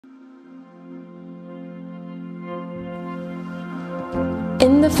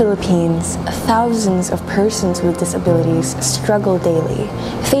In the Philippines, thousands of persons with disabilities struggle daily,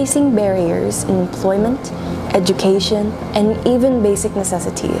 facing barriers in employment, education, and even basic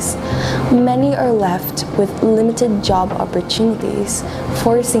necessities. Many are left with limited job opportunities,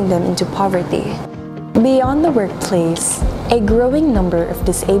 forcing them into poverty. Beyond the workplace, a growing number of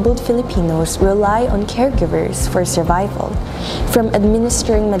disabled Filipinos rely on caregivers for survival, from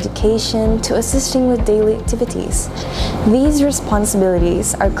administering medication to assisting with daily activities. These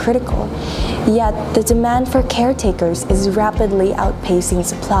responsibilities are critical, yet the demand for caretakers is rapidly outpacing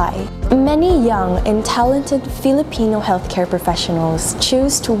supply. Many young and talented Filipino healthcare professionals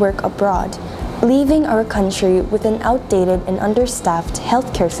choose to work abroad, leaving our country with an outdated and understaffed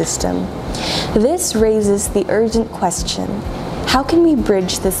healthcare system. This raises the urgent question: how can we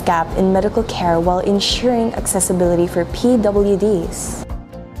bridge this gap in medical care while ensuring accessibility for PWDs?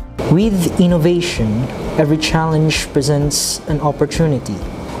 With innovation, every challenge presents an opportunity.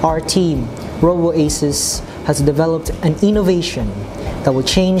 Our team, RoboAces, has developed an innovation that will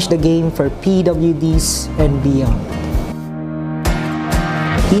change the game for PWDs and beyond.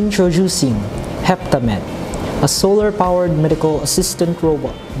 Introducing HEPTAMED, a solar-powered medical assistant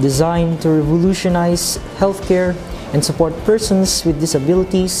robot designed to revolutionize healthcare and support persons with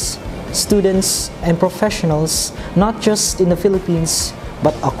disabilities, students, and professionals not just in the Philippines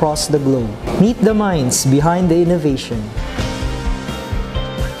but across the globe. Meet the minds behind the innovation.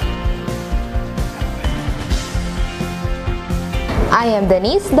 I am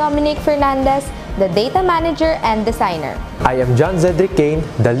Denise Dominic Fernandez, the data manager and designer. I am John Zedric Kane,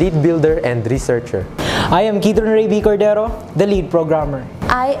 the lead builder and researcher. I am Keaton Ray B. Cordero, the lead programmer.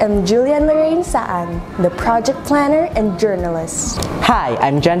 I am Julian Lorraine Saan, the project planner and journalist. Hi,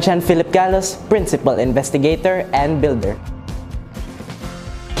 I'm Janchan Philip Galos, principal investigator and builder.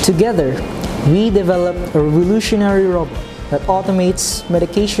 Together, we developed a revolutionary robot that automates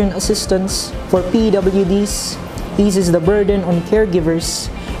medication assistance for PWDs, eases the burden on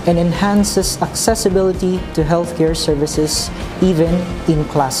caregivers, and enhances accessibility to healthcare services even in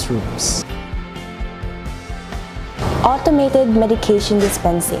classrooms. Automated medication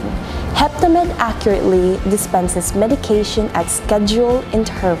dispensing. HEPTAMED accurately dispenses medication at scheduled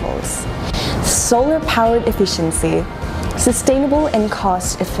intervals. Solar-powered efficiency. Sustainable and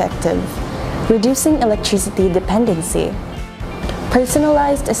cost-effective. Reducing electricity dependency.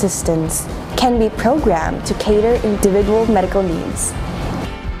 Personalized assistance can be programmed to cater individual medical needs.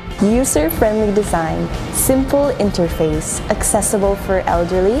 User-friendly design, simple interface, accessible for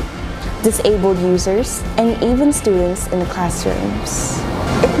elderly, disabled users, and even students in classrooms.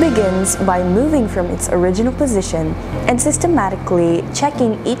 It begins by moving from its original position and systematically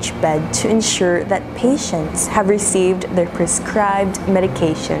checking each bed to ensure that patients have received their prescribed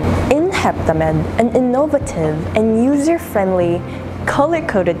medication. In HEPTAMED, an innovative and user-friendly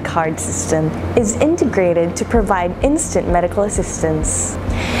color-coded card system is integrated to provide instant medical assistance.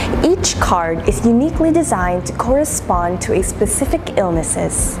 Each card is uniquely designed to correspond to a specific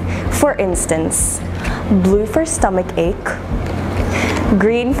illnesses. For instance, blue for stomach ache,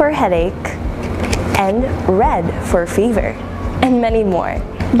 green for headache, and red for fever, and many more.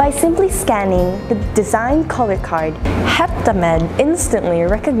 By simply scanning the designed color card, HEPTAMED instantly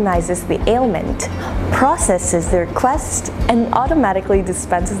recognizes the ailment, processes the request, and automatically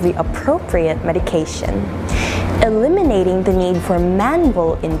dispenses the appropriate medication, eliminating the need for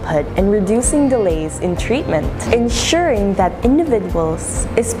manual input and reducing delays in treatment, ensuring that individuals,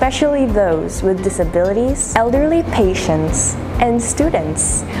 especially those with disabilities, elderly patients, and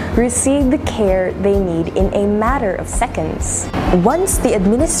students, receive the care they need in a matter of seconds. Once the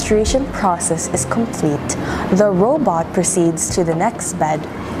administration process is complete, the robot proceeds to the next bed,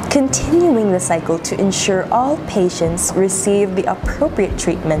 continuing the cycle to ensure all patients receive the appropriate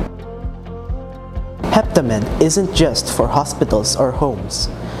treatment. HEPTAMED isn't just for hospitals or homes.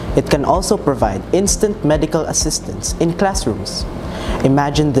 It can also provide instant medical assistance in classrooms.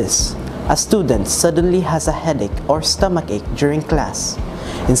 Imagine this: a student suddenly has a headache or stomachache during class.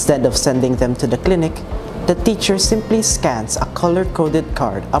 Instead of sending them to the clinic, the teacher simply scans a color-coded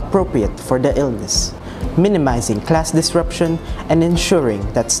card appropriate for the illness, minimizing class disruption and ensuring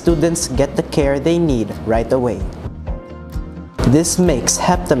that students get the care they need right away. This makes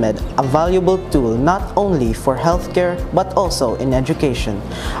HEPTAMED a valuable tool not only for healthcare but also in education,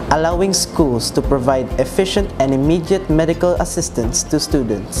 allowing schools to provide efficient and immediate medical assistance to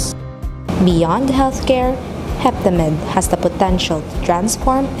students. Beyond healthcare, HEPTAMED has the potential to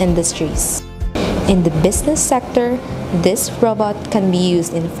transform industries. In the business sector, this robot can be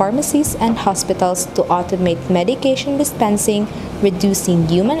used in pharmacies and hospitals to automate medication dispensing, reducing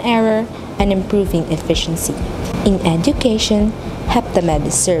human error, and improving efficiency. In education,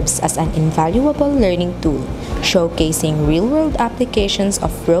 HEPTAMED serves as an invaluable learning tool, showcasing real-world applications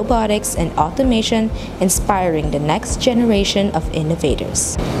of robotics and automation, inspiring the next generation of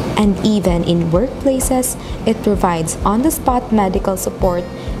innovators. And even in workplaces, it provides on-the-spot medical support,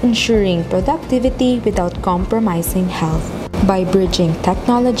 ensuring productivity without compromising health. By bridging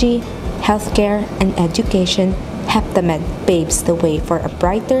technology, healthcare, and education, HEPTAMED paves the way for a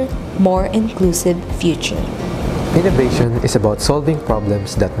brighter, more inclusive future. Innovation is about solving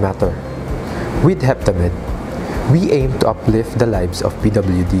problems that matter. With HEPTAMED, we aim to uplift the lives of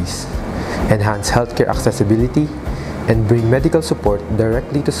PWDs, enhance healthcare accessibility, and bring medical support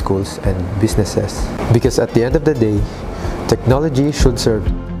directly to schools and businesses. Because at the end of the day, technology should serve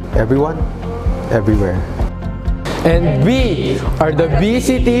everyone, everywhere. And we are the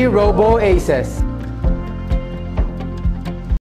BCT RoboAces.